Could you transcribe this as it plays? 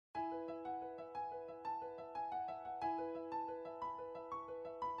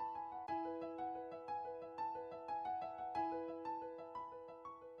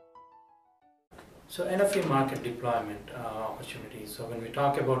So NFV market deployment opportunities. So when we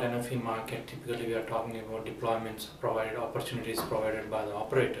talk about NFV market, typically we are talking about deployments provided, opportunities provided by the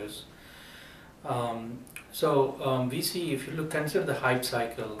operators. We see, if you consider the hype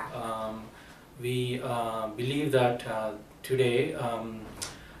cycle, we believe that today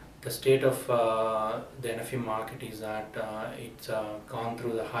the state of the NFV market is that it's gone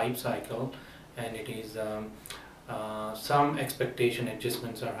through the hype cycle, and it is some expectation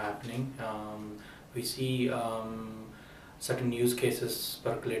adjustments are happening. We see certain use cases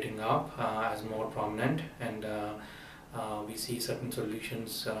percolating up as more prominent, and we see certain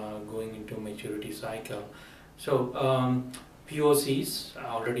solutions going into maturity cycle. So POCs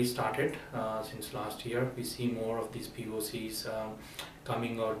already started since last year. We see more of these POCs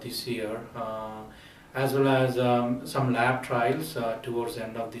coming out this year, as well as some lab trials towards the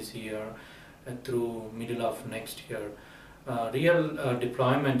end of this year through middle of next year. Real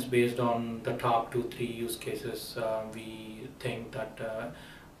deployments based on the top 2-3 use cases, we think that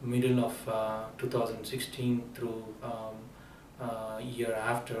middle of 2016 through year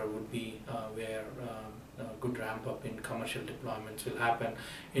after would be where a good ramp up in commercial deployments will happen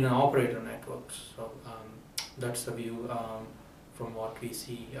in our operator networks. So that's the view from what we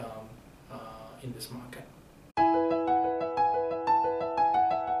see in this market.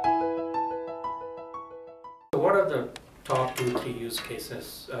 So what are the top 2-3 use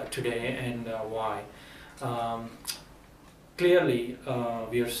cases today, and why? Clearly,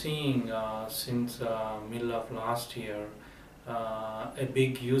 we are seeing since middle of last year a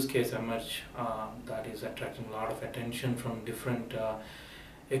big use case emerge that is attracting a lot of attention from different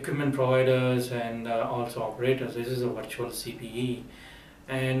equipment providers and also operators. This is a virtual CPE,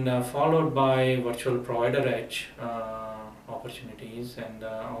 and followed by virtual provider edge opportunities, and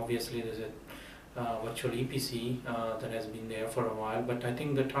obviously there's a virtual EPC that has been there for a while. But I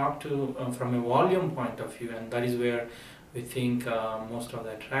think the top two from a volume point of view, and that is where we think most of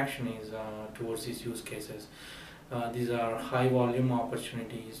the attraction is towards these use cases. These are high volume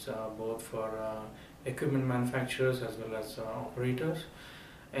opportunities both for equipment manufacturers as well as operators.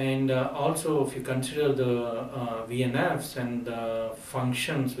 And also, if you consider the VNFs and the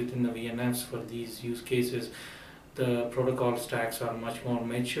functions within the VNFs for these use cases, the protocol stacks are much more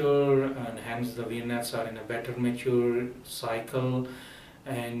mature, and hence the VNFs are in a better mature cycle.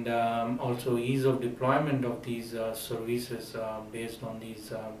 And also ease of deployment of these services based on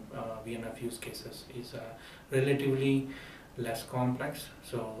these VNF use cases is relatively less complex.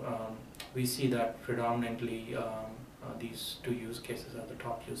 So we see that predominantly these two use cases are the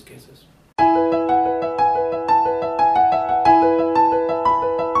top use cases.